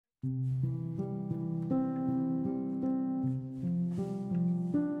Hey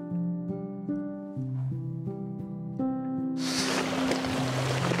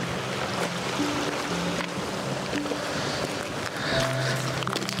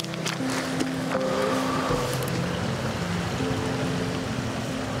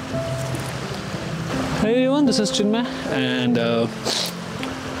everyone, this is Chinmay and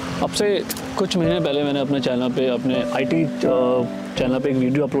अब से कुछ महीने पहले मैंने अपने चैनल पे अपने आईटी चैनल पे एक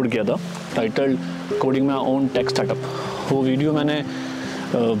वीडियो अपलोड किया था titled coding my own tech startup. वो वीडियो मैंने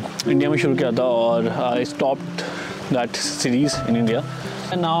इंडिया में शुरू किया था और I stopped that series in India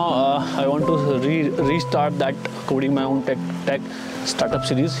and now I want to restart that coding my own tech startup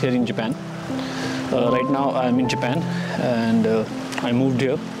series here in Japan. Right now I am in Japan and I moved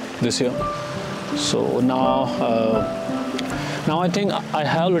here this year. So now I think I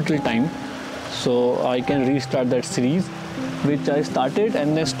have little time, so I can restart that series which I started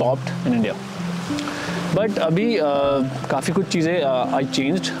and then stopped in India. But अभी काफ़ी कुछ चीज़ें I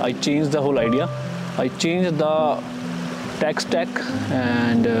changed the whole idea. I changed the tech stack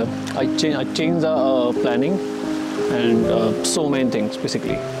and I changed the planning and so many things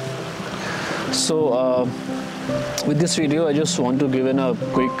basically. So with this video I just want to give in a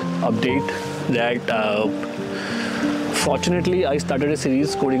quick update that fortunately I started a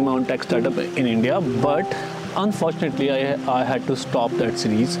series coding my own tech startup in India, but unfortunately I had to stop that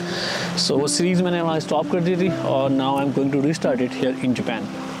series. So वो series मैंने वहाँ stop कर दी थी और now I'm going to restart it here in Japan.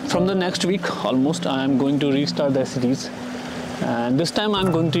 From the next week almost I am going to restart that series, and this time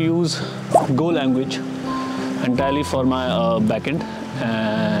I'm going to use Go language entirely for my backend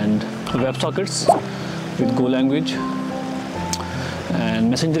and WebSockets with Go language and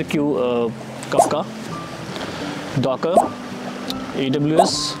Messenger queue, Kafka, Docker,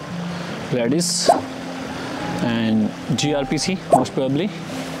 AWS, Redis and gRPC most probably,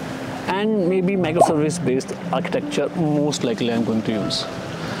 and maybe microservice based architecture most likely I'm going to use.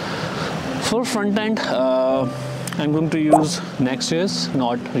 For front end I'm going to use nextjs,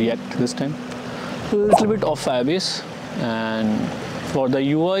 not React this time, a little bit of firebase, and for the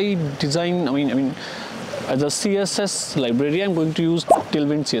UI design I mean as a CSS library I'm going to use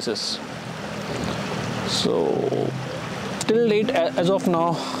Tailwind CSS. So till date as of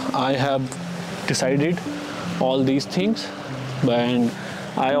now I have decided all these things, and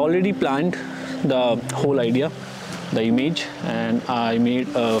I already planned the whole idea, the image, and I made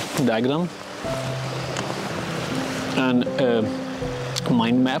a diagram and a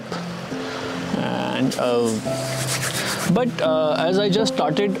mind map, and but as I just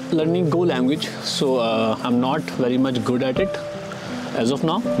started learning Go language, so I'm not very much good at it as of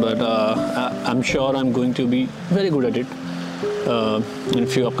now, but I'm sure I'm going to be very good at it in a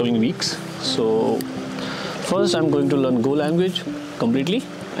few upcoming weeks. So first I'm going to learn Go language completely,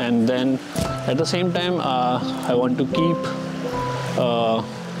 and then at the same time I want to keep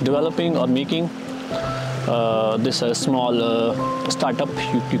developing or making this small startup,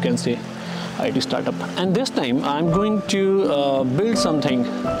 you can say IT startup. And this time I'm going to build something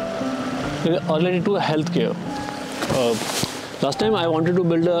related to healthcare. Last time I wanted to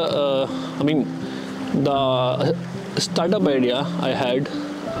build the startup idea I had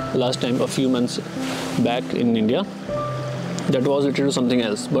last time a few months back in India, that was related to something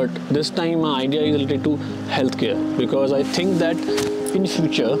else, but this time my idea is related to healthcare, because I think that in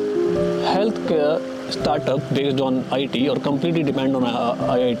future healthcare startup based on IT or completely depend on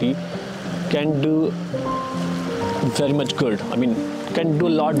IIT can do very much good. I mean, can do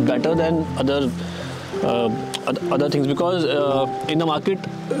a lot better than other things, because in the market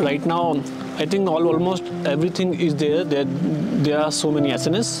right now I think almost everything is there. There are so many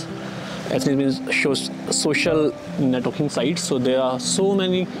SNS. SNS means social networking sites. So there are so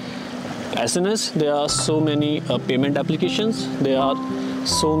many SNS. There are so many payment applications. There are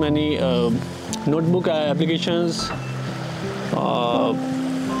so many notebook applications,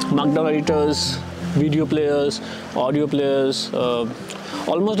 markdown editors, video players, audio players.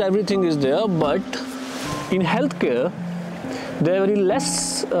 Almost everything is there, but in healthcare there are very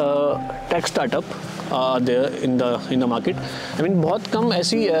less tech startup there in the market. I mean, बहुत कम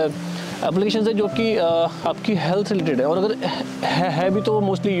ऐसी application है जो कि आपकी health related है, और अगर है भी तो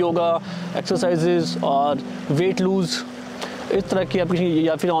मोस्टली योगा, एक्सरसाइजेज और वेट लूज, इस तरह की एप्लीकेशन,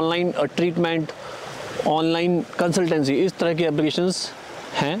 या फिर ऑनलाइन ट्रीटमेंट, ऑनलाइन कंसल्टेंसी, इस तरह की एप्लीकेशंस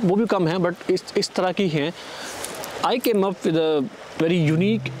हैं, वो भी कम हैं, बट इस तरह की हैं. I came up with a very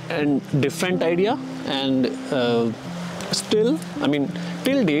unique and different idea, and still, I mean,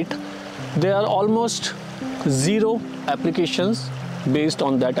 till date, there are almost 0 applications based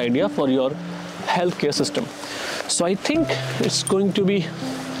on that idea for your healthcare system. So I think it's going to be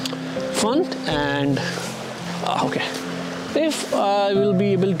fun. And okay, if I will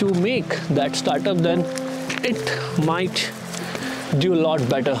be able to make that startup, then it might do a lot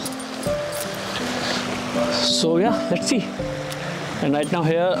better. So yeah, let's see. And right now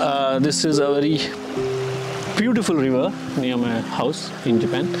here, this is a very beautiful river near my house in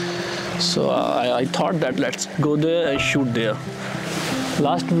Japan. So I thought that let's go there and shoot there.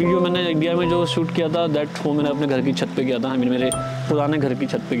 Last video मैंने India में जो shoot किया था, that वो मैंने अपने घर की छत पे किया था. आई मीन मेरे पुराने घर की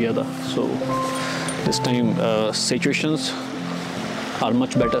छत पे किया था. So this time situations are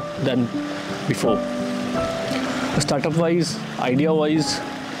much better than before. Startup wise, idea wise,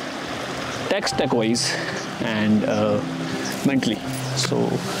 tech stack wise, and mentally. So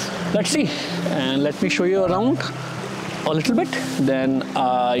let's see, and let me show you around a little bit, then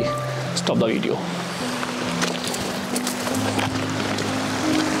I stop the video.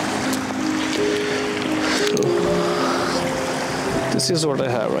 So this is what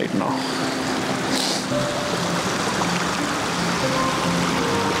I have right now.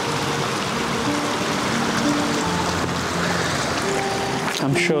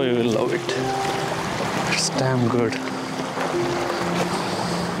 I'm sure you will love it. It's damn good.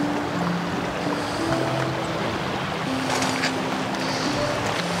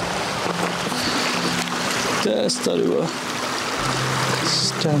 There's the river.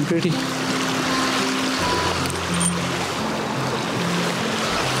 It's damn pretty.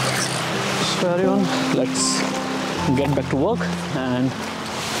 So everyone, let's get back to work, and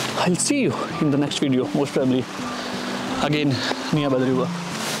I'll see you in the next video, most probably again nearby the river.